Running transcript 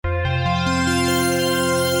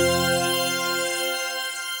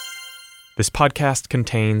This podcast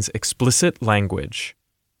contains explicit language.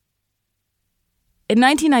 In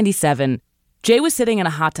 1997, Jay was sitting in a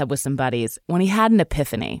hot tub with some buddies when he had an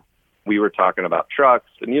epiphany. We were talking about trucks,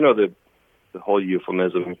 and the whole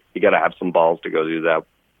euphemism, you got to have some balls to go do that.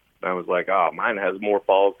 I was like, oh, mine has more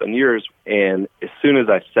balls than yours. And as soon as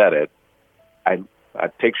I said it, I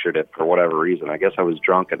pictured it for whatever reason. I guess I was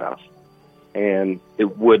drunk enough. And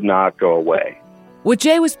it would not go away. What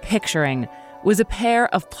Jay was picturing was a pair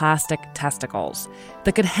of plastic testicles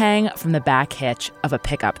that could hang from the back hitch of a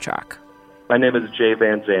pickup truck. My name is Jay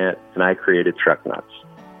Van Zandt, and I created Truck Nuts.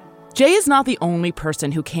 Jay is not the only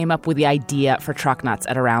person who came up with the idea for Truck Nuts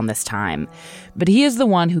at around this time, but he is the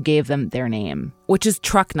one who gave them their name, which is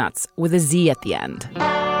Truck Nuts with a Z at the end.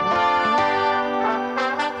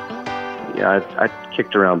 Yeah, I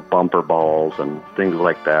kicked around bumper balls and things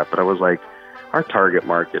like that, but I was like, our target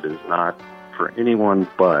market is not for anyone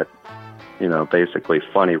but, basically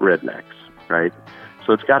funny rednecks, right?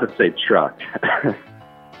 So it's got to say truck.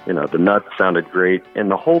 The nuts sounded great, and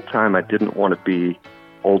the whole time I didn't want to be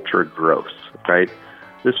ultra gross, right?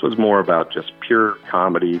 This was more about just pure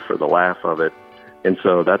comedy for the laugh of it, and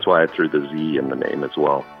so that's why I threw the Z in the name as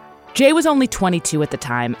well. Jay was only 22 at the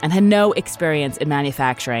time and had no experience in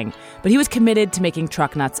manufacturing, but he was committed to making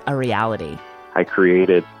Truck Nuts a reality. I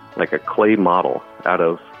created like a clay model out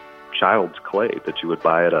of child's clay that you would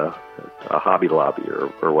buy at a Hobby Lobby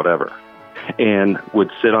or whatever, and would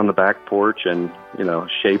sit on the back porch and,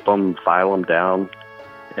 shape them, file them down.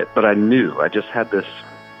 But I just had this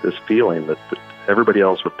feeling that everybody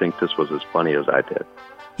else would think this was as funny as I did.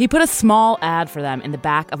 He put a small ad for them in the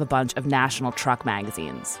back of a bunch of national truck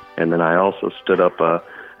magazines. And then I also stood up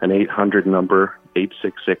an 800 number,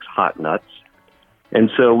 866 Hot Nuts. And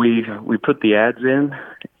so we put the ads in,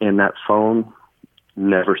 and that phone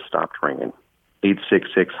never stopped ringing.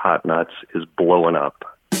 866 Hot Nuts is blowing up.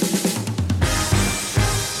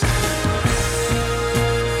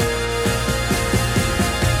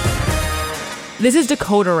 This is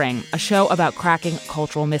Decoder Ring, a show about cracking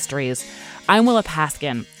cultural mysteries. I'm Willa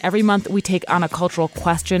Paskin. Every month we take on a cultural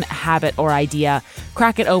question, habit, or idea,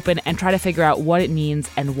 crack it open, and try to figure out what it means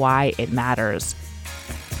and why it matters.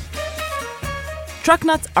 Truck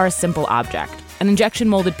nuts are a simple object, an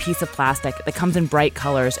injection-molded piece of plastic that comes in bright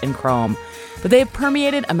colors and chrome. But they have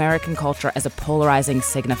permeated American culture as a polarizing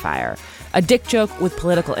signifier, a dick joke with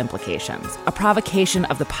political implications, a provocation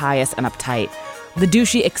of the pious and uptight, the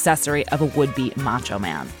douchey accessory of a would-be macho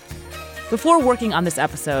man. Before working on this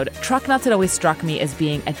episode, Truck Nuts had always struck me as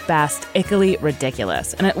being, at best, ickily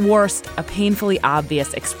ridiculous, and at worst, a painfully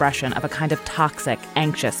obvious expression of a kind of toxic,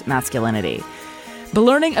 anxious masculinity. But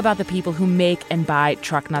learning about the people who make and buy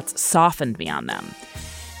Truck Nuts softened me on them.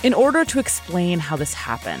 In order to explain how this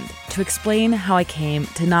happened, to explain how I came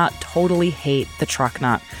to not totally hate the truck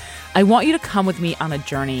nut, I want you to come with me on a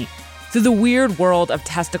journey through the weird world of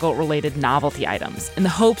testicle-related novelty items in the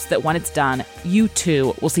hopes that when it's done, you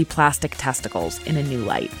too will see plastic testicles in a new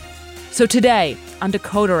light. So today, on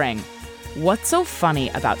Decoder Ring, what's so funny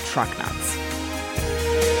about truck nuts?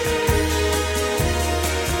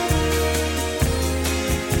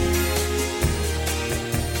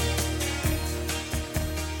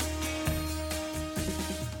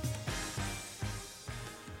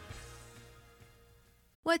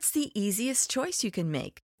 What's the easiest choice you can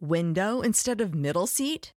make? Window instead of middle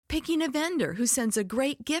seat? Picking a vendor who sends a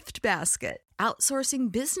great gift basket?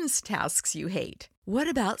 Outsourcing business tasks you hate? What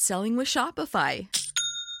about selling with Shopify?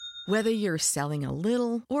 Whether you're selling a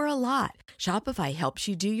little or a lot, Shopify helps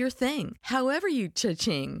you do your thing, however you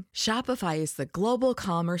cha-ching. Shopify is the global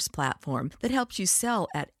commerce platform that helps you sell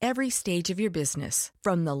at every stage of your business.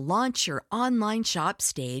 From the launch your online shop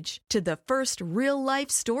stage to the first real-life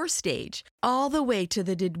store stage, all the way to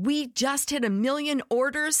the did we just hit 1 million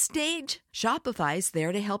orders stage. Shopify's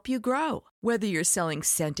there to help you grow. Whether you're selling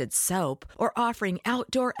scented soap or offering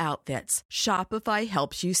outdoor outfits, Shopify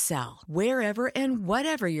helps you sell. Wherever and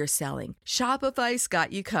whatever you're selling, Shopify's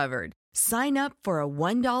got you covered. Sign up for a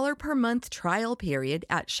 $1 per month trial period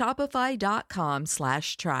at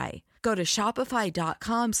shopify.com/try. Go to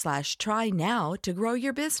shopify.com/try now to grow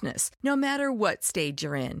your business, no matter what stage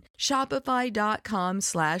you're in.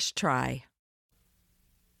 Shopify.com/try.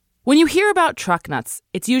 When you hear about truck nuts,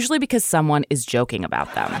 it's usually because someone is joking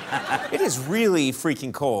about them. It is really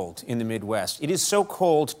freaking cold in the Midwest. It is so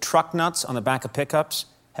cold, truck nuts on the back of pickups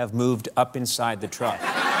have moved up inside the truck.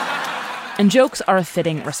 And jokes are a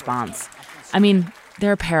fitting response. I mean,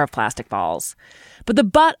 they're a pair of plastic balls. But the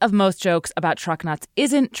butt of most jokes about truck nuts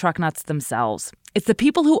isn't truck nuts themselves. It's the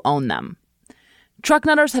people who own them. Truck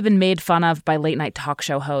nutters have been made fun of by late-night talk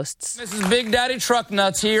show hosts. This is Big Daddy Truck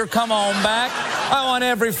Nuts here. Come on back. I want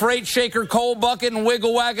every freight shaker, coal bucket, and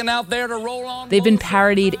wiggle wagon out there to roll on. They've been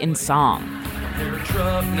parodied in song. They're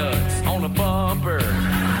truck nuts on a bumper. Mud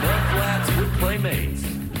flats with playmates.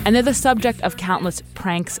 And they're the subject of countless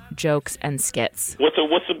pranks, jokes, and skits.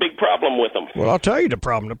 What's the big problem with them? Well, I'll tell you the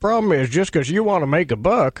problem. The problem is just because you want to make a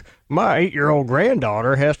buck, my 8-year-old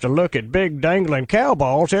granddaughter has to look at big dangling cow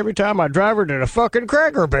balls every time I drive her to the fucking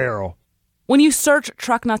Cracker Barrel. When you search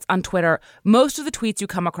truck nuts on Twitter, most of the tweets you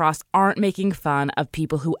come across aren't making fun of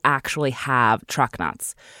people who actually have truck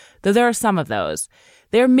nuts. Though there are some of those.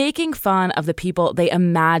 They're making fun of the people they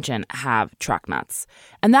imagine have truck nuts.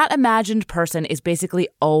 And that imagined person is basically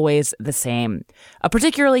always the same. A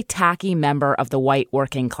particularly tacky member of the white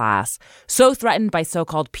working class. So threatened by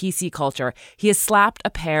so-called PC culture, he has slapped a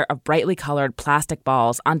pair of brightly colored plastic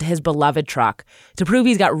balls onto his beloved truck to prove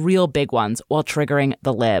he's got real big ones while triggering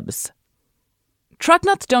the libs. Truck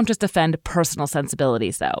nuts don't just offend personal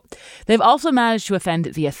sensibilities, though. They've also managed to offend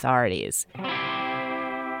the authorities.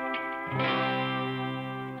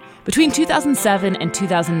 Between 2007 and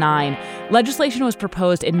 2009, legislation was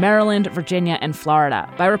proposed in Maryland, Virginia, and Florida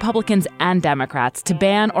by Republicans and Democrats to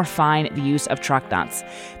ban or fine the use of truck nuts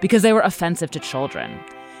because they were offensive to children.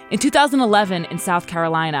 In 2011, in South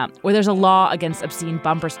Carolina, where there's a law against obscene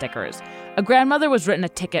bumper stickers, a grandmother was written a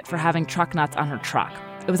ticket for having truck nuts on her truck.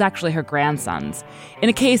 It was actually her grandson's, in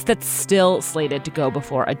a case that's still slated to go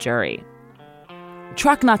before a jury.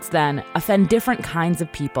 Truck nuts, then, offend different kinds of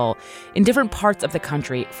people in different parts of the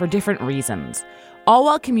country for different reasons, all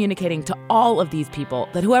while communicating to all of these people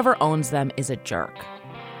that whoever owns them is a jerk.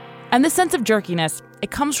 And this sense of jerkiness, it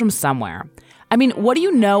comes from somewhere. I mean, what do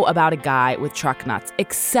you know about a guy with truck nuts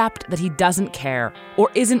except that he doesn't care or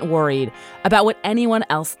isn't worried about what anyone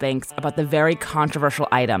else thinks about the very controversial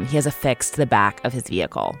item he has affixed to the back of his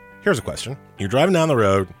vehicle? Here's a question. You're driving down the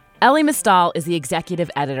road. Elie Mystal is the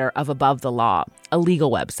executive editor of Above the Law, a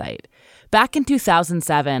legal website. Back in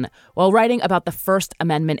 2007, while writing about the First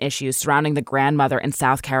Amendment issues surrounding the grandmother in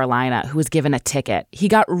South Carolina who was given a ticket, he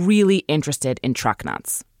got really interested in truck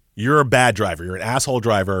nuts. You're a bad driver. You're an asshole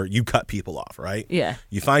driver. You cut people off, right? Yeah.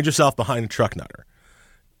 You find yourself behind a truck nutter.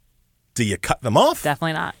 Do you cut them off?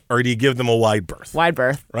 Definitely not. Or do you give them a wide berth? Wide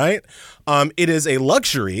berth. Right? It is a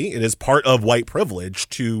luxury. It is part of white privilege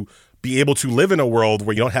to be able to live in a world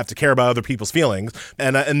where you don't have to care about other people's feelings.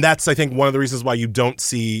 And that's, I think, one of the reasons why you don't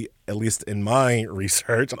see, at least in my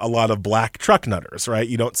research, a lot of black truck nutters, right?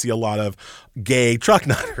 You don't see a lot of gay truck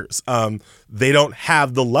nutters. They don't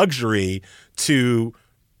have the luxury to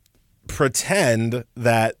pretend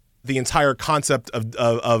that the entire concept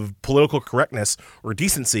of political correctness or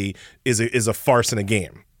decency is a farce and a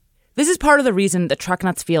game. This is part of the reason that truck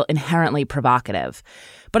nuts feel inherently provocative.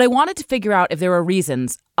 But I wanted to figure out if there were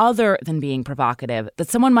reasons, other than being provocative, that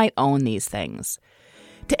someone might own these things.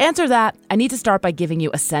 To answer that, I need to start by giving you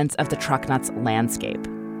a sense of the truck nuts landscape.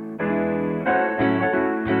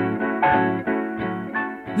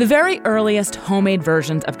 The very earliest homemade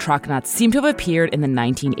versions of truck nuts seem to have appeared in the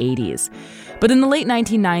 1980s. But in the late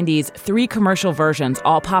 1990s, 3 commercial versions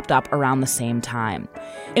all popped up around the same time.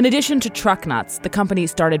 In addition to truck nuts, the company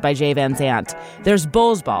started by Jay Van Zandt, there's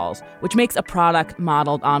Bulls Balls, which makes a product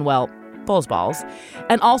modeled on, well, Bulls Balls,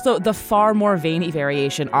 and also the far more veiny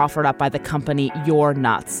variation offered up by the company Your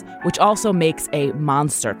Nuts, which also makes a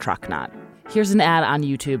monster truck nut. Here's an ad on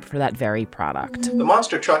YouTube for that very product. The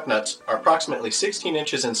monster truck nuts are approximately 16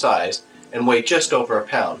 inches in size and weigh just over a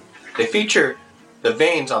pound. They feature the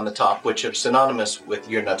veins on the top, which are synonymous with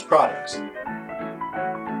Your Nuts products.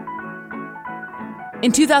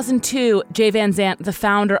 In 2002, Jay Van Zandt, the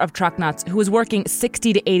founder of Truck Nuts, who was working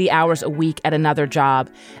 60 to 80 hours a week at another job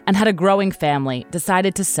and had a growing family,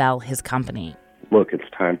 decided to sell his company. Look, it's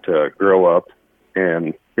time to grow up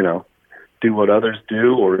and, do what others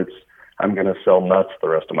do, or I'm going to sell nuts the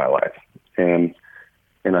rest of my life. And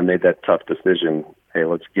I made that tough decision. Hey,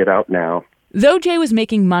 let's get out now. Though Jay was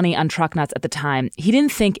making money on truck nuts at the time, he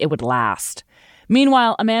didn't think it would last.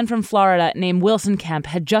 Meanwhile, a man from Florida named Wilson Kemp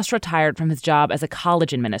had just retired from his job as a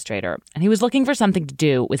college administrator, and he was looking for something to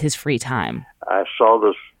do with his free time. I saw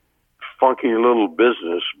this funky little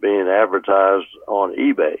business being advertised on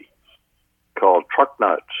eBay called Truck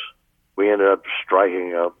Nuts. We ended up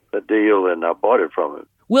striking up a deal, and I bought it from him.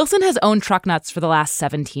 Wilson has owned Truck Nuts for the last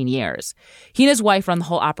 17 years. He and his wife run the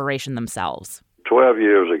whole operation themselves. 12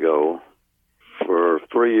 years ago, for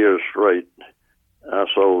 3 years straight, I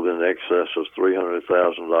sold in excess of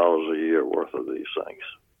 $300,000 a year worth of these things.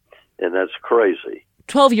 And that's crazy.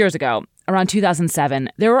 12 years ago, around 2007,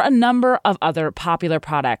 there were a number of other popular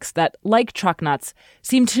products that, like truck nuts,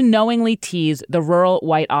 seemed to knowingly tease the rural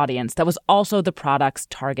white audience that was also the product's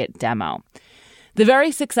target demo. The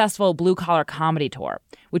very successful Blue Collar Comedy Tour,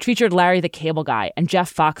 which featured Larry the Cable Guy and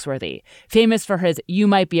Jeff Foxworthy, famous for his "You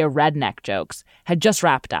Might Be a Redneck" jokes, had just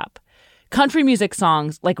wrapped up. Country music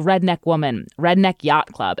songs like Redneck Woman, Redneck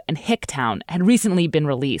Yacht Club, and Hicktown had recently been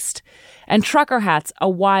released. And trucker hats, a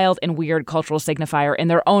wild and weird cultural signifier in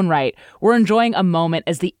their own right, were enjoying a moment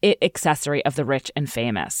as the it accessory of the rich and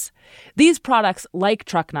famous. These products, like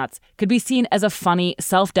truck nuts, could be seen as a funny,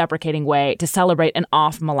 self-deprecating way to celebrate an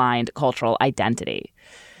off-maligned cultural identity.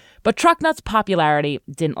 But truck nuts' popularity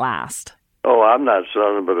didn't last. Oh, I'm not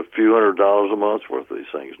selling but a few $100s a month worth of these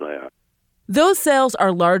things now. Those sales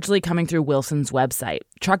are largely coming through Wilson's website,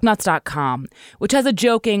 trucknuts.com, which has a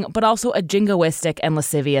joking but also a jingoistic and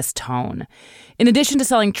lascivious tone. In addition to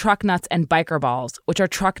selling truck nuts and biker balls, which are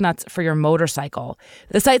truck nuts for your motorcycle,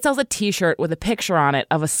 the site sells a t-shirt with a picture on it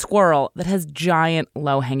of a squirrel that has giant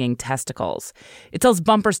low-hanging testicles. It sells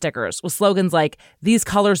bumper stickers with slogans like, "These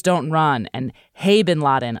colors don't run," and "Hey Bin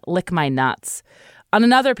Laden, lick my nuts." On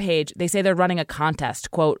another page, they say they're running a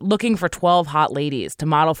contest, quote, looking for 12 hot ladies to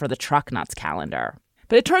model for the Truck Nuts calendar.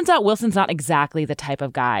 But it turns out Wilson's not exactly the type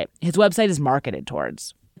of guy his website is marketed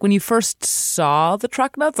towards. When you first saw the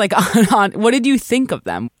Truck Nuts, what did you think of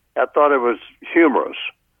them? I thought it was humorous,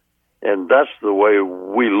 and that's the way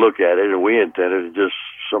we look at it, and we intended it just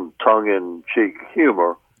some tongue-in-cheek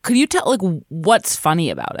humor. Could you tell, what's funny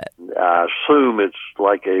about it? I assume it's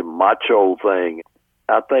like a macho thing.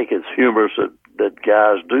 I think it's humorous that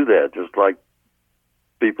guys do that, just like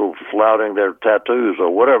people flouting their tattoos or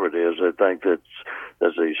whatever it is. They think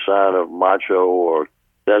that's a sign of macho, or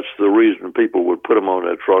that's the reason people would put them on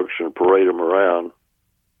their trucks and parade them around.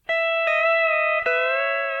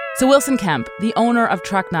 So Wilson Kemp, the owner of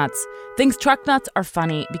Truck Nuts, thinks truck nuts are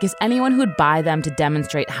funny because anyone who'd buy them to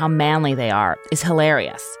demonstrate how manly they are is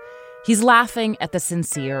hilarious. He's laughing at the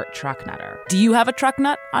sincere truck nutter. Do you have a truck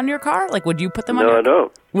nut on your car? Would you put them on your car? No, I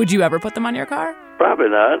don't. Would you ever put them on your car? Probably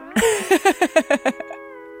not.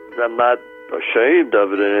 I'm not ashamed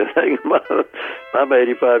of it or anything. I'm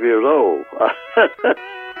 85 years old.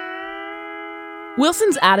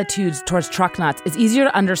 Wilson's attitudes towards truck nuts is easier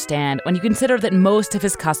to understand when you consider that most of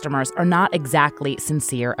his customers are not exactly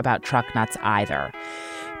sincere about truck nuts either.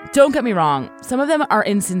 Don't get me wrong, some of them are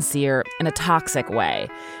insincere in a toxic way.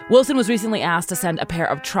 Wilson was recently asked to send a pair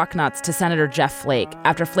of truck nuts to Senator Jeff Flake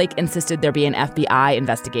after Flake insisted there be an FBI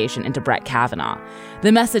investigation into Brett Kavanaugh,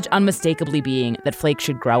 the message unmistakably being that Flake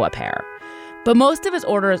should grow a pair. But most of his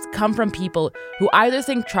orders come from people who either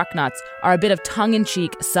think truck nuts are a bit of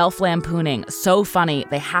tongue-in-cheek self-lampooning so funny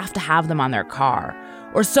they have to have them on their car,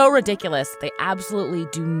 or so ridiculous they absolutely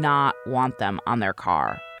do not want them on their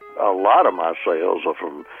car. A lot of my sales are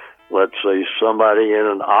from, let's say, somebody in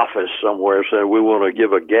an office somewhere saying, we want to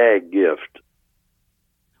give a gag gift.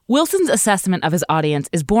 Wilson's assessment of his audience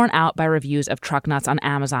is borne out by reviews of truck nuts on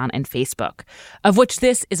Amazon and Facebook, of which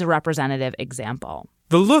this is a representative example.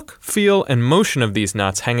 The look, feel, and motion of these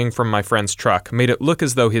nuts hanging from my friend's truck made it look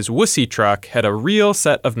as though his wussy truck had a real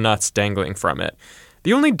set of nuts dangling from it.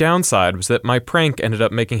 The only downside was that my prank ended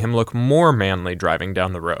up making him look more manly driving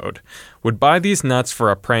down the road. Would buy these nuts for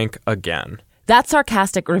a prank again. That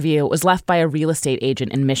sarcastic review was left by a real estate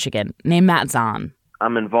agent in Michigan named Matt Zahn.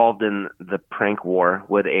 I'm involved in the prank war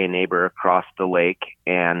with a neighbor across the lake,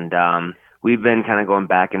 and we've been kind of going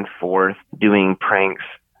back and forth doing pranks.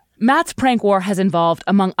 Matt's prank war has involved,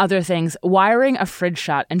 among other things, wiring a fridge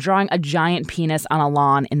shut and drawing a giant penis on a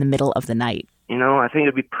lawn in the middle of the night. I think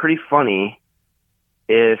it'd be pretty funny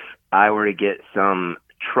if I were to get some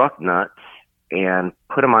truck nuts and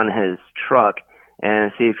put them on his truck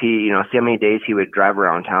and see if he, see how many days he would drive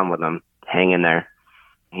around town with them hanging there.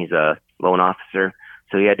 He's a loan officer,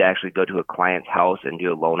 so he had to actually go to a client's house and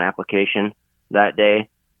do a loan application that day.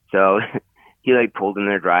 So he pulled in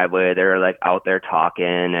their driveway. They were out there talking,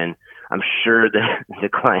 and I'm sure that the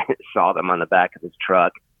client saw them on the back of his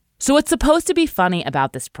truck. So what's supposed to be funny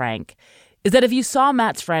about this prank is that if you saw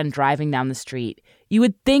Matt's friend driving down the street, you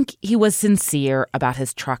would think he was sincere about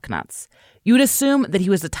his truck nuts. You would assume that he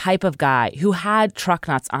was the type of guy who had truck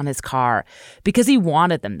nuts on his car because he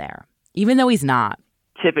wanted them there, even though he's not.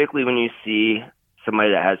 Typically, when you see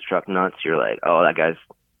somebody that has truck nuts, you're like, oh, that guy's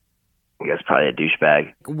probably a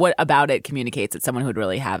douchebag. What about it communicates that someone who would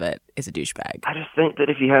really have it is a douchebag? I just think that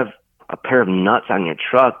if you have a pair of nuts on your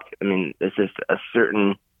truck, it's just a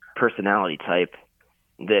certain personality type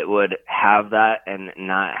that would have that and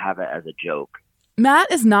not have it as a joke.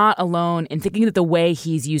 Matt is not alone in thinking that the way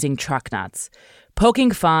he's using truck nuts,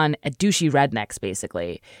 poking fun at douchey rednecks,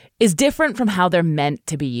 basically, is different from how they're meant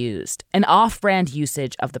to be used, an off-brand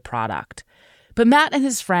usage of the product. But Matt and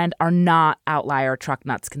his friend are not outlier truck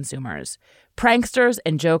nuts consumers. Pranksters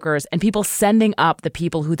and jokers and people sending up the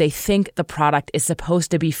people who they think the product is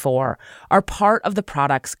supposed to be for are part of the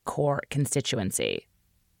product's core constituency.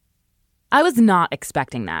 I was not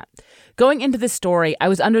expecting that. Going into this story, I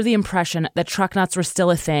was under the impression that truck nuts were still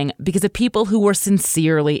a thing because of people who were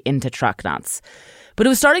sincerely into truck nuts. But it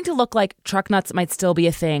was starting to look like truck nuts might still be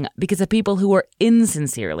a thing because of people who were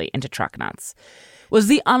insincerely into truck nuts. Was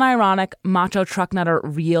the unironic macho truck nutter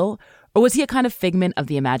real, or was he a kind of figment of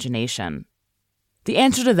the imagination? The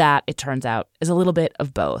answer to that, it turns out, is a little bit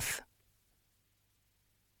of both.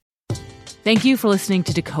 Thank you for listening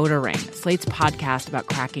to Decoder Ring, Slate's podcast about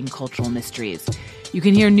cracking cultural mysteries. You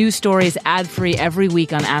can hear new stories ad-free every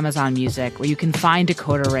week on Amazon Music, where you can find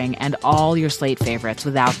Decoder Ring and all your Slate favorites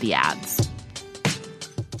without the ads.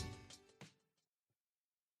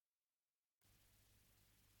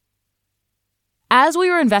 As we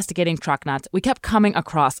were investigating truck nuts, we kept coming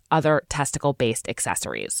across other testicle-based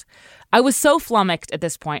accessories. I was so flummoxed at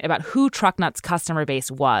this point about who truck nuts' customer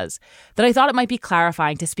base was that I thought it might be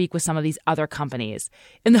clarifying to speak with some of these other companies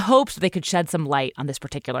in the hopes that they could shed some light on this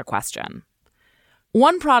particular question.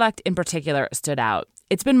 One product in particular stood out.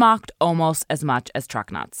 It's been mocked almost as much as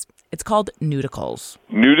truck nuts. It's called Nudicles.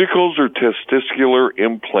 Nudicles are testicular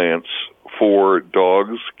implants for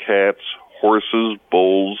dogs, cats, horses,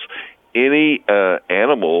 bulls, any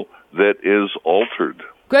animal that is altered.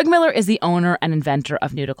 Greg Miller is the owner and inventor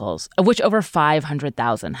of Nudicles, of which over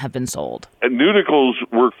 500,000 have been sold. Nudicles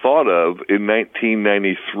were thought of in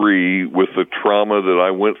 1993 with the trauma that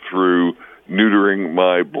I went through neutering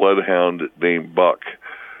my bloodhound named Buck.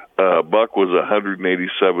 Buck was a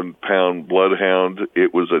 187-pound bloodhound.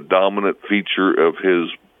 It was a dominant feature of his,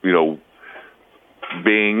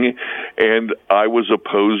 being, and I was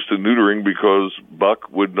opposed to neutering because Buck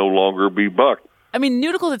would no longer be Buck. I mean,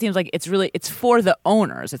 Nudicles, it seems like it's for the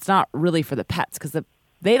owners. It's not really for the pets because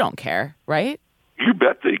they don't care, right? You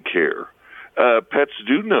bet they care. Pets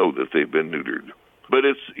do know that they've been neutered. But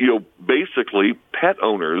it's, basically pet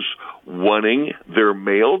owners wanting their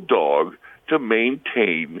male dog to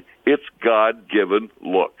maintain its God-given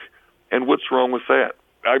look. And what's wrong with that?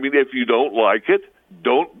 I mean, if you don't like it,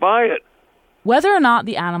 don't buy it. Whether or not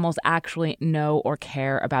the animals actually know or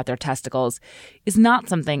care about their testicles is not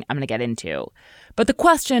something I'm going to get into. But the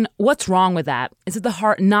question, what's wrong with that, is at the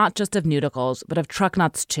heart not just of Nudicles, but of truck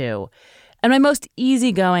nuts too. And my most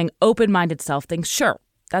easygoing, open-minded self thinks, sure,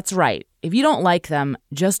 that's right. If you don't like them,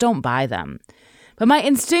 just don't buy them. But my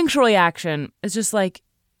instinctual reaction is just like,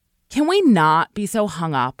 can we not be so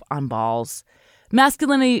hung up on balls?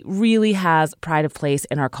 Masculinity really has pride of place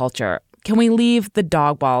in our culture. Can we leave the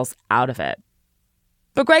dog balls out of it?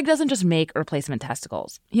 But Greg doesn't just make replacement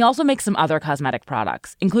testicles. He also makes some other cosmetic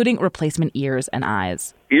products, including replacement ears and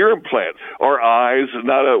eyes. Ear implants or eyes,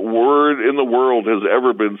 not a word in the world has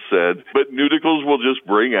ever been said, but Nudicles will just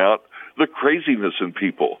bring out the craziness in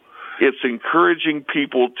people. It's encouraging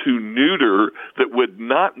people to neuter that would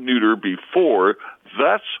not neuter before,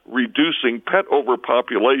 thus reducing pet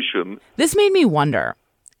overpopulation. This made me wonder,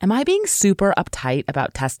 am I being super uptight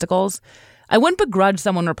about testicles? I wouldn't begrudge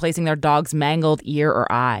someone replacing their dog's mangled ear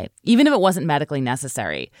or eye, even if it wasn't medically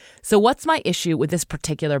necessary. So what's my issue with this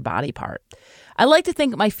particular body part? I like to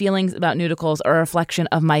think my feelings about Nudicles are a reflection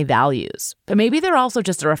of my values, but maybe they're also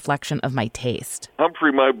just a reflection of my taste.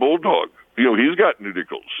 Humphrey, my bulldog, he's got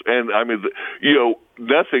Nudicles. And I mean,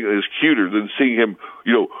 nothing is cuter than seeing him,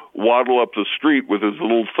 waddle up the street with his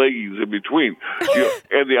little thingies in between.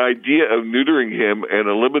 And the idea of neutering him and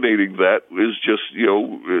eliminating that is just,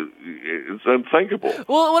 it's unthinkable.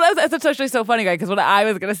 Well, that's actually so funny, guy, because what I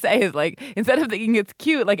was going to say is, instead of thinking it's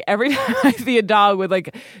cute, every time I see a dog with,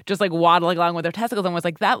 just waddling along with their testicles, I'm always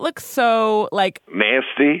like, that looks so,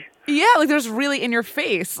 nasty. Yeah, there's really in your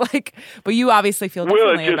face. But you obviously feel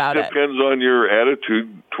differently about it. Well, it just depends on your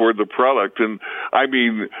attitude toward the product. And, I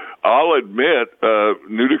mean, I'll admit,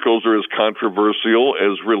 Nudicles are as controversial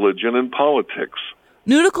as religion and politics.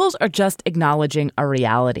 Nudicles are just acknowledging a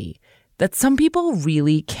reality, that some people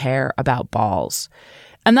really care about balls.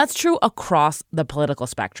 And that's true across the political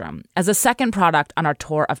spectrum. As a second product on our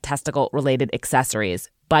tour of testicle-related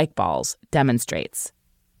accessories, Bike Balls demonstrates.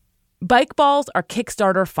 Bike balls are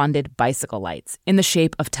Kickstarter-funded bicycle lights in the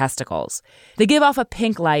shape of testicles. They give off a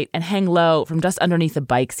pink light and hang low from just underneath a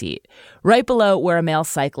bike seat, right below where a male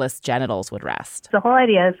cyclist's genitals would rest. The whole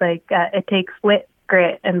idea is it takes wit,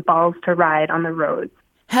 grit, and balls to ride on the roads.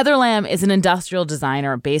 Heather Lamb is an industrial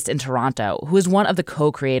designer based in Toronto who is one of the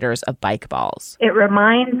co-creators of Bike Balls. It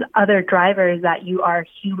reminds other drivers that you are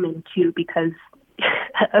human too, because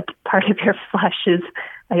a part of your flesh is,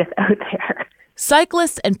 I guess, out there.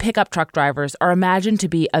 Cyclists and pickup truck drivers are imagined to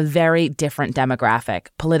be a very different demographic,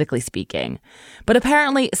 politically speaking. But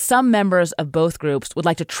apparently, some members of both groups would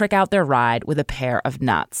like to trick out their ride with a pair of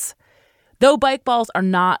nuts. Though Bike Balls are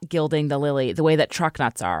not gilding the lily the way that truck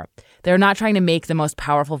nuts are, they're not trying to make the most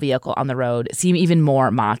powerful vehicle on the road seem even more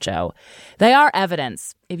macho. They are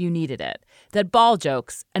evidence, if you needed it, that ball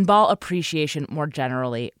jokes and ball appreciation more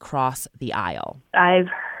generally cross the aisle. I've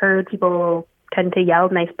heard people tend to yell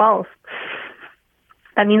nice balls.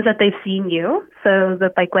 That means that they've seen you, so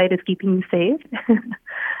the bike light is keeping you safe.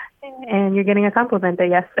 And you're getting a compliment, I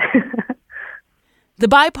guess. The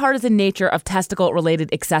bipartisan nature of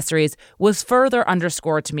testicle-related accessories was further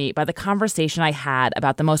underscored to me by the conversation I had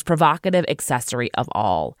about the most provocative accessory of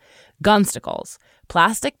all, gunsticles,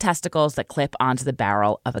 plastic testicles that clip onto the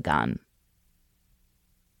barrel of a gun.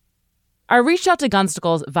 I reached out to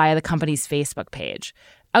Gunsticles via the company's Facebook page.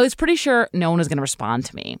 I was pretty sure no one was going to respond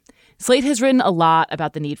to me. Slate has written a lot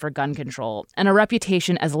about the need for gun control, and a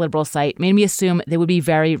reputation as a liberal site made me assume they would be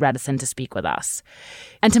very reticent to speak with us.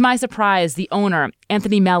 And to my surprise, the owner,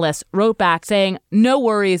 Anthony Mellis, wrote back saying, "No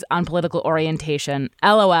worries on political orientation.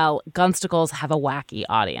 LOL, Gunsticles have a wacky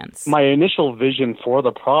audience." My initial vision for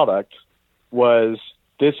the product was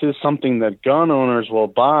this is something that gun owners will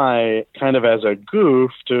buy kind of as a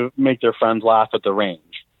goof to make their friends laugh at the range.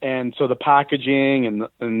 And so the packaging and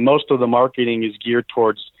most of the marketing is geared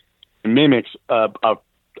towards mimics a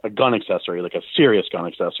gun accessory, like a serious gun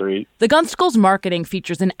accessory. The Gunsticles marketing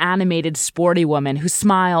features an animated, sporty woman who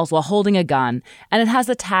smiles while holding a gun, and it has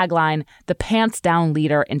the tagline, "The Pants Down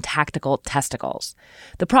Leader in Tactical Testicles."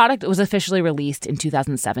 The product was officially released in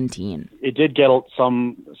 2017. It did get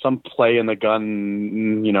some play in the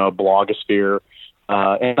gun, blogosphere,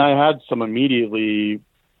 and I had some immediately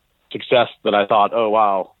success that I thought, oh,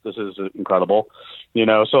 wow, this is incredible.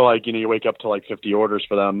 So you wake up to 50 orders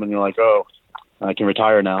for them and you're like, oh, I can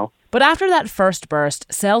retire now. But after that first burst,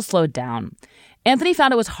 sales slowed down. Anthony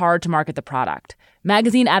found it was hard to market the product.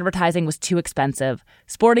 Magazine advertising was too expensive.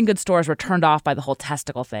 Sporting goods stores were turned off by the whole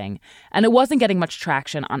testicle thing. And it wasn't getting much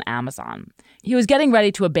traction on Amazon. He was getting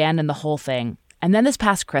ready to abandon the whole thing. And then this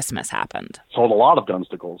past Christmas happened. Sold a lot of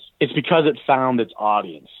Gunsticles. It's because it found its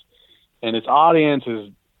audience. And its audience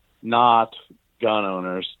is not gun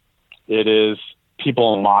owners. It is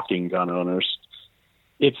people mocking gun owners.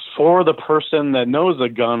 It's for the person that knows a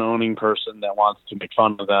gun-owning person that wants to make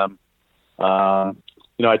fun of them. I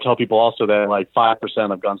tell people also that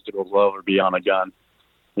 5% of Gunsticles will ever be on a gun.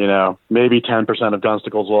 Maybe 10% of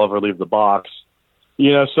Gunsticles will ever leave the box.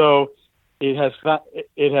 So it has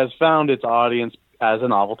found its audience as a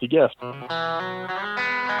novelty gift.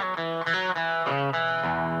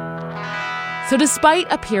 So despite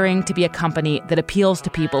appearing to be a company that appeals to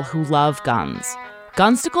people who love guns,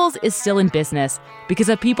 Gunsticles is still in business because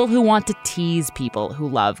of people who want to tease people who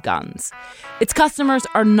love guns. Its customers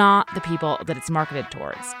are not the people that it's marketed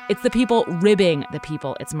towards. It's the people ribbing the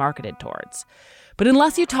people it's marketed towards. But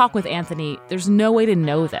unless you talk with Anthony, there's no way to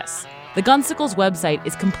know this. The Gunsticles website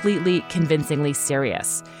is completely convincingly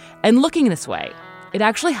serious. And looking this way, it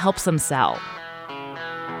actually helps them sell.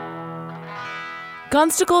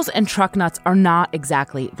 Gunsticles and truck nuts are not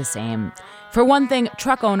exactly the same. For one thing,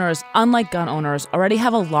 truck owners, unlike gun owners, already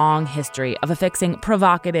have a long history of affixing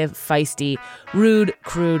provocative, feisty, rude,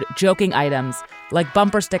 crude, joking items like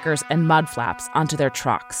bumper stickers and mud flaps onto their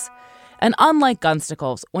trucks. And unlike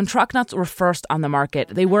Gunsticles, when truck nuts were first on the market,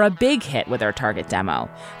 they were a big hit with their target demo,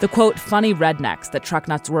 the quote, funny rednecks that truck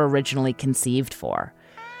nuts were originally conceived for.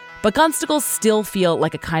 But Gunsticles still feel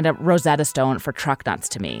like a kind of Rosetta Stone for truck nuts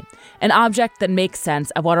to me, an object that makes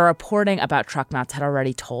sense of what our reporting about truck nuts had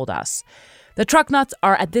already told us. The truck nuts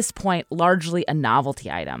are at this point largely a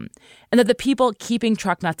novelty item, and that the people keeping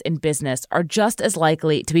truck nuts in business are just as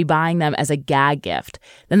likely to be buying them as a gag gift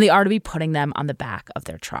than they are to be putting them on the back of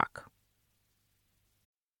their truck.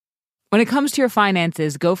 When it comes to your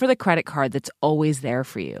finances, go for the credit card that's always there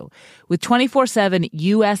for you. With 24/7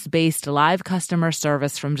 U.S.-based live customer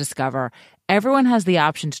service from Discover, everyone has the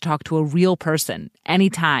option to talk to a real person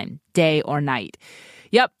anytime, day or night.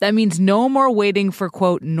 Yep, that means no more waiting for,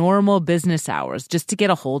 quote, normal business hours just to get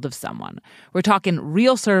a hold of someone. We're talking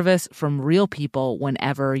real service from real people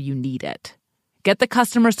whenever you need it. Get the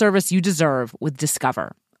customer service you deserve with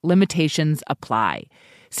Discover. Limitations apply.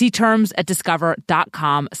 See terms at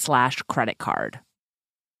discover.com/credit card.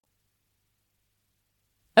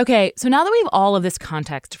 Okay, so now that we have all of this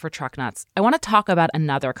context for truck nuts, I want to talk about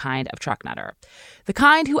another kind of truck nutter. The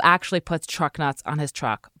kind who actually puts truck nuts on his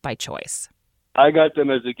truck by choice. I got them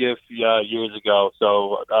as a gift years ago,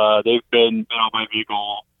 so they've been on my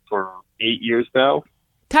vehicle for 8 years now.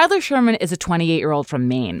 Tyler Sherman is a 28-year-old from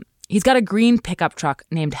Maine. He's got a green pickup truck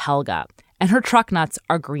named Helga, and her truck nuts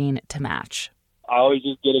are green to match. I always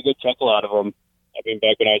just get a good chuckle out of them. I mean,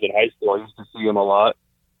 back when I was in high school, I used to see them a lot,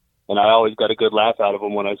 and I always got a good laugh out of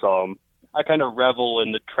them when I saw them. I kind of revel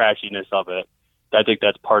in the trashiness of it. I think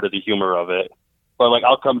that's part of the humor of it. But, like,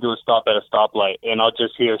 I'll come to a stop at a stoplight, and I'll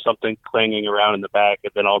just hear something clanging around in the back,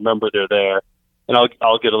 and then I'll remember they're there, and I'll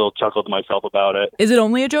get a little chuckle to myself about it. Is it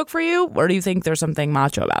only a joke for you, or do you think there's something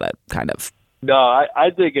macho about it, kind of? No,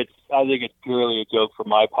 I think it's purely a joke for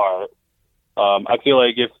my part. I feel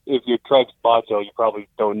like if your truck's macho, you probably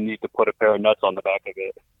don't need to put a pair of nuts on the back of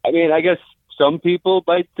it. I mean, I guess some people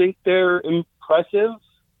might think they're impressive,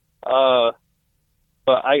 but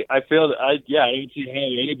I feel that I don't see how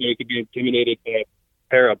anybody could be intimidated by a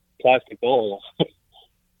pair of plastic balls.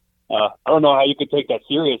 I don't know how you could take that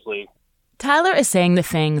seriously. Tyler is saying the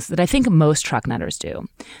things that I think most truck nutters do,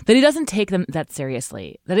 that he doesn't take them that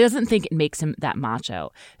seriously, that he doesn't think it makes him that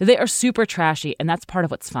macho, that they are super trashy, and that's part of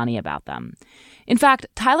what's funny about them. In fact,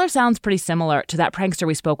 Tyler sounds pretty similar to that prankster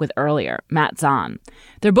we spoke with earlier, Matt Zahn.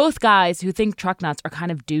 They're both guys who think truck nuts are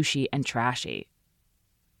kind of douchey and trashy.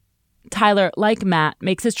 Tyler, like Matt,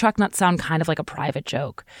 makes his truck nuts sound kind of like a private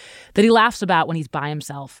joke that he laughs about when he's by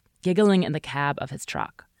himself, giggling in the cab of his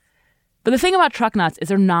truck. But the thing about truck nuts is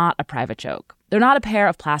they're not a private joke. They're not a pair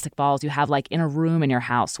of plastic balls you have like in a room in your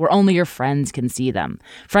house where only your friends can see them,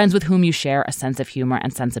 friends with whom you share a sense of humor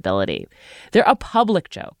and sensibility. They're a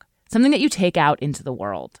public joke, something that you take out into the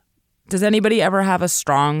world. Does anybody ever have a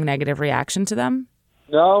strong negative reaction to them?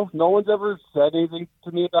 No one's ever said anything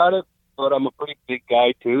to me about it, but I'm a pretty big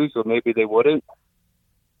guy too, so maybe they wouldn't.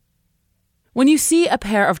 When you see a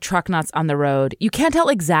pair of truck nuts on the road, you can't tell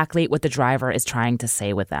exactly what the driver is trying to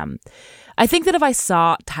say with them. I think that if I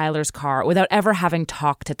saw Tyler's car without ever having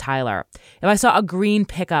talked to Tyler, if I saw a green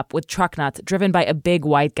pickup with truck nuts driven by a big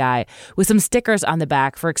white guy with some stickers on the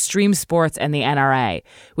back for extreme sports and the NRA,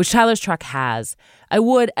 which Tyler's truck has, I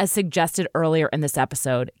would, as suggested earlier in this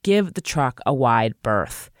episode, give the truck a wide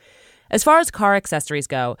berth. As far as car accessories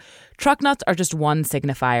go, truck nuts are just one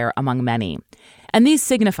signifier among many. And these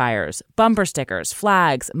signifiers, bumper stickers,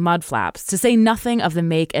 flags, mud flaps, to say nothing of the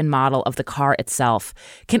make and model of the car itself,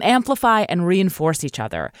 can amplify and reinforce each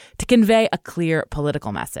other to convey a clear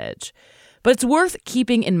political message. But it's worth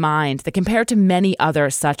keeping in mind that compared to many other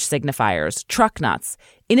such signifiers, truck nuts,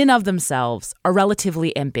 in and of themselves, are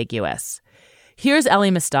relatively ambiguous. Here's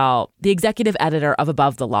Elie Mystal, the executive editor of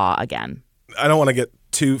Above the Law again. I don't want to get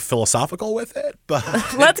too philosophical with it, but...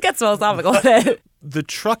 Let's get philosophical with it. The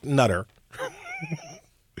truck nutter,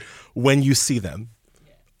 when you see them,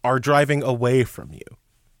 are driving away from you,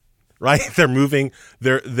 right? They're moving.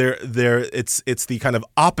 It's the kind of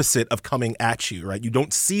opposite of coming at you, right? You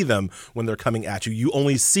don't see them when they're coming at you. You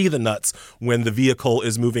only see the nuts when the vehicle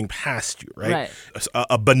is moving past you, right?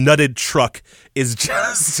 A benutted truck is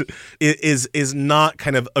just is not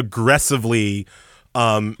kind of aggressively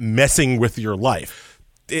messing with your life.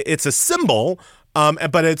 It's a symbol,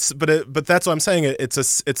 but that's what I'm saying.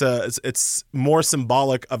 It's more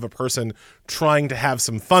symbolic of a person trying to have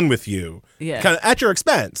some fun with you, kind of at your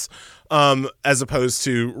expense, as opposed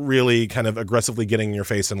to really kind of aggressively getting in your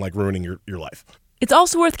face and like ruining your life. It's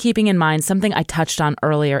also worth keeping in mind something I touched on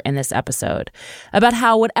earlier in this episode about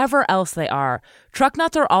how whatever else they are, truck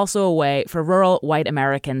nuts are also a way for rural white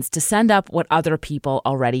Americans to send up what other people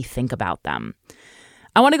already think about them.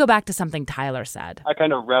 I want to go back to something Tyler said. I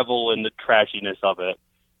kind of revel in the trashiness of it.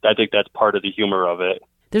 I think that's part of the humor of it.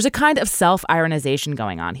 There's a kind of self-ironization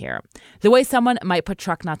going on here. The way someone might put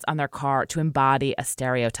truck nuts on their car to embody a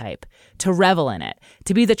stereotype, to revel in it,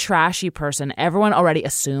 to be the trashy person everyone already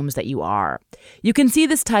assumes that you are. You can see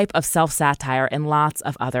this type of self-satire in lots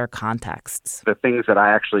of other contexts. The things that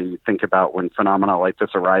I actually think about when phenomena like this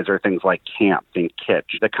arise are things like camp and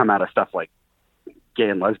kitsch that come out of stuff like gay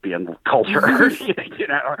and lesbian culture. You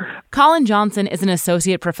know? Colin Johnson is an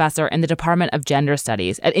associate professor in the Department of Gender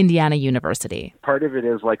Studies at Indiana University. Part of it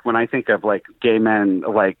is like when I think of like gay men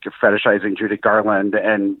like fetishizing Judy Garland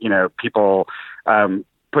and, you know, people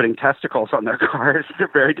putting testicles on their cars, they're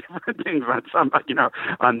very different things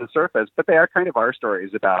on the surface, but they are kind of our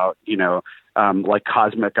stories about, like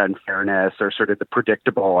cosmic unfairness or sort of the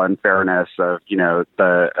predictable unfairness of,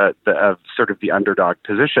 of sort of the underdog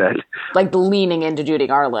position. Like leaning into Judy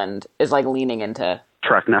Garland is like leaning into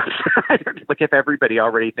truck nuts. Like, if everybody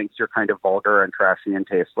already thinks you're kind of vulgar and trashy and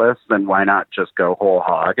tasteless, then why not just go whole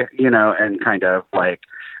hog, and kind of like,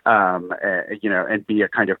 and be a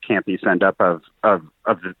kind of campy send-up of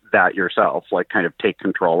that yourself, like kind of take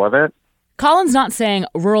control of it. Colin's not saying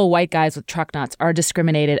rural white guys with truck nuts are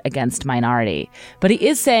discriminated against minority, but he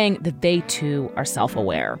is saying that they too are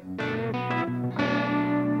self-aware.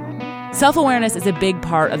 Self-awareness is a big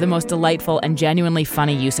part of the most delightful and genuinely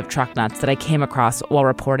funny use of truck nuts that I came across while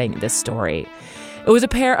reporting this story. It was a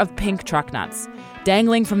pair of pink truck nuts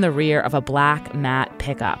dangling from the rear of a black matte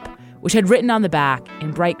pickup, which had written on the back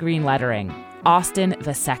in bright green lettering,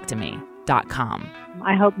 AustinVasectomy.com.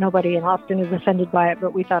 I hope nobody in Austin is offended by it,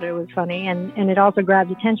 but we thought it was funny, and it also grabbed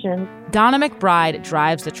attention. Donna McBride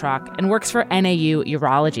drives the truck and works for NAU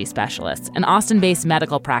Urology Specialists, an Austin-based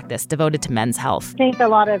medical practice devoted to men's health. I think a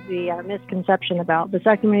lot of the misconception about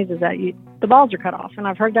vasectomies is that the balls are cut off, and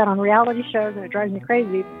I've heard that on reality shows, and it drives me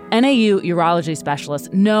crazy. NAU Urology Specialists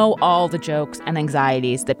know all the jokes and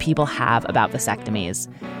anxieties that people have about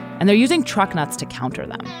vasectomies, and they're using truck nuts to counter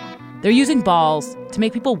them. They're using balls to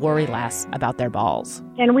make people worry less about their balls.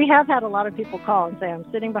 And we have had a lot of people call and say, I'm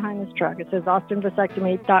sitting behind this truck. It says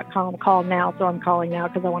AustinVasectomy.com, call now, so I'm calling now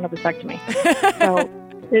because I want a vasectomy. So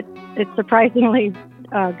it's surprisingly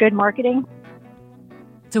good marketing.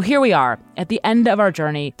 So here we are at the end of our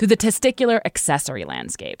journey through the testicular accessory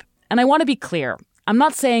landscape. And I want to be clear. I'm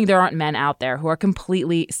not saying there aren't men out there who are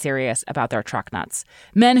completely serious about their truck nuts.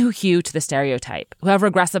 Men who hew to the stereotype, who have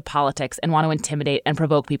regressive politics and want to intimidate and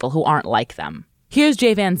provoke people who aren't like them. Here's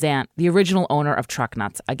Jay Van Zandt, the original owner of Truck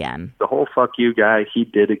Nuts, again. The whole fuck you guy, he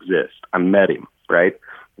did exist. I met him, right?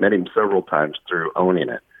 Met him several times through owning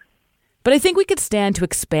it. But I think we could stand to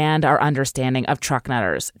expand our understanding of truck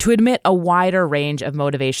nutters, to admit a wider range of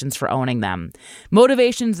motivations for owning them.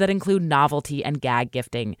 Motivations that include novelty and gag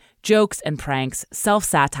gifting, jokes and pranks,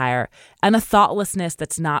 self-satire, and a thoughtlessness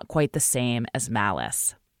that's not quite the same as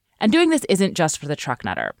malice. And doing this isn't just for the truck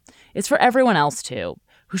nutter. It's for everyone else, too,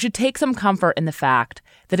 who should take some comfort in the fact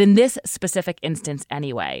that in this specific instance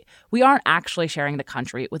anyway, we aren't actually sharing the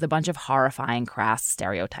country with a bunch of horrifying, crass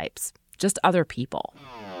stereotypes. Just other people.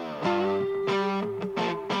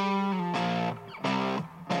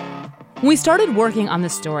 When we started working on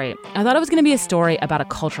this story, I thought it was going to be a story about a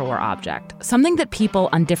culture war object, something that people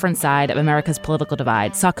on different sides of America's political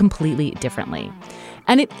divide saw completely differently.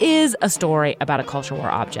 And it is a story about a culture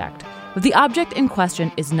war object, but the object in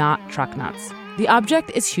question is not truck nuts. The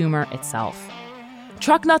object is humor itself.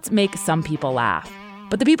 Truck nuts make some people laugh,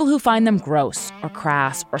 but the people who find them gross or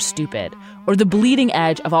crass or stupid, or the bleeding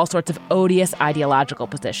edge of all sorts of odious ideological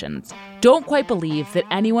positions, don't quite believe that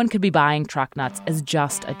anyone could be buying truck nuts as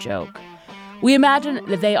just a joke. We imagine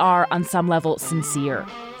that they are, on some level, sincere,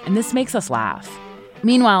 and this makes us laugh.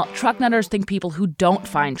 Meanwhile, truck nutters think people who don't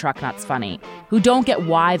find truck nuts funny, who don't get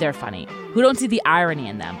why they're funny, who don't see the irony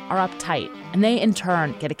in them, are uptight, and they, in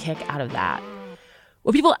turn, get a kick out of that.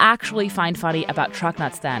 What people actually find funny about truck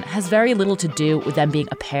nuts, then, has very little to do with them being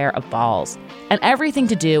a pair of balls, and everything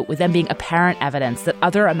to do with them being apparent evidence that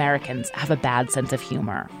other Americans have a bad sense of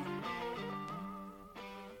humor.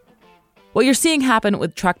 What you're seeing happen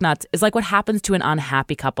with truck nuts is like what happens to an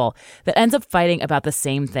unhappy couple that ends up fighting about the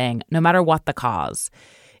same thing, no matter what the cause.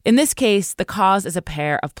 In this case, the cause is a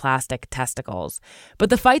pair of plastic testicles, but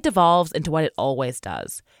the fight devolves into what it always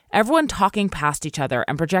does. Everyone talking past each other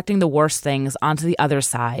and projecting the worst things onto the other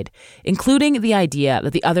side, including the idea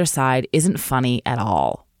that the other side isn't funny at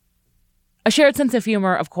all. A shared sense of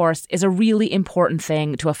humor, of course, is a really important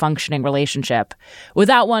thing to a functioning relationship.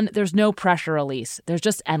 Without one, there's no pressure release. There's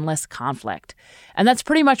just endless conflict. And that's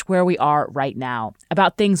pretty much where we are right now,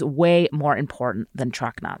 about things way more important than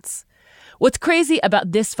truck nuts. What's crazy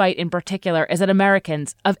about this fight in particular is that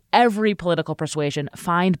Americans of every political persuasion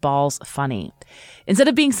find balls funny. Instead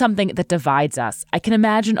of being something that divides us, I can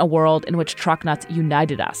imagine a world in which truck nuts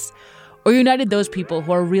united us, or united those people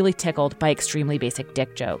who are really tickled by extremely basic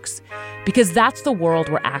dick jokes. Because that's the world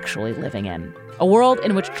we're actually living in. A world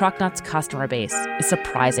in which truck nuts' customer base is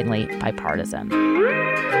surprisingly bipartisan.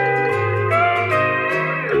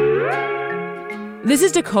 This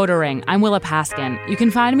is Decoder Ring. I'm Willa Paskin. You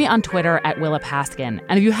can find me on Twitter at Willa Paskin.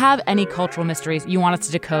 And if you have any cultural mysteries you want us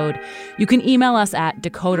to decode, you can email us at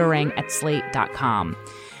decodering@slate.com.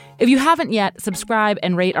 If you haven't yet, subscribe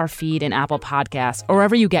and rate our feed in Apple Podcasts or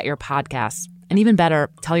wherever you get your podcasts. And even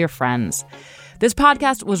better, tell your friends. This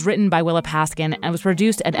podcast was written by Willa Paskin and was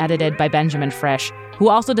produced and edited by Benjamin Frisch, who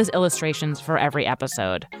also does illustrations for every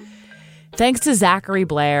episode. Thanks to Zachary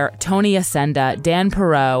Blair, Tony Ascenda, Dan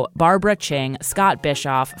Perot, Barbara Ching, Scott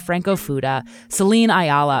Bischoff, Franco Fuda, Celine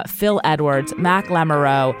Ayala, Phil Edwards, Mac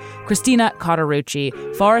Lamoureux, Christina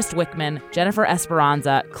Cauterucci, Forrest Wickman, Jennifer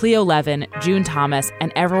Esperanza, Cleo Levin, June Thomas,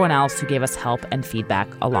 and everyone else who gave us help and feedback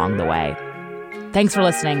along the way. Thanks for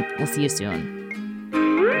listening. We'll see you soon.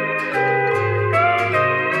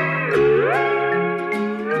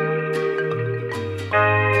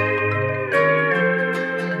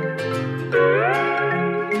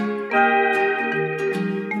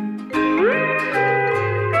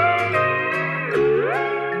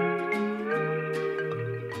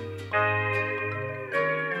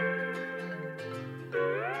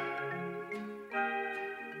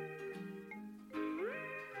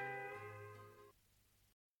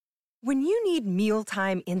 When you need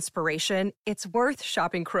mealtime inspiration, it's worth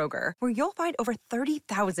shopping Kroger, where you'll find over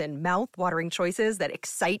 30,000 mouth-watering choices that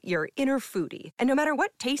excite your inner foodie. And no matter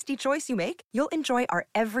what tasty choice you make, you'll enjoy our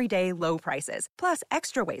everyday low prices, plus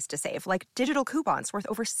extra ways to save, like digital coupons worth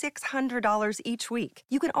over $600 each week.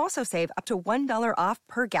 You can also save up to $1 off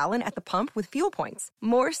per gallon at the pump with fuel points.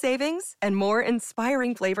 More savings and more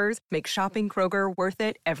inspiring flavors make shopping Kroger worth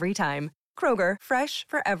it every time. Kroger, fresh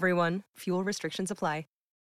for everyone. Fuel restrictions apply.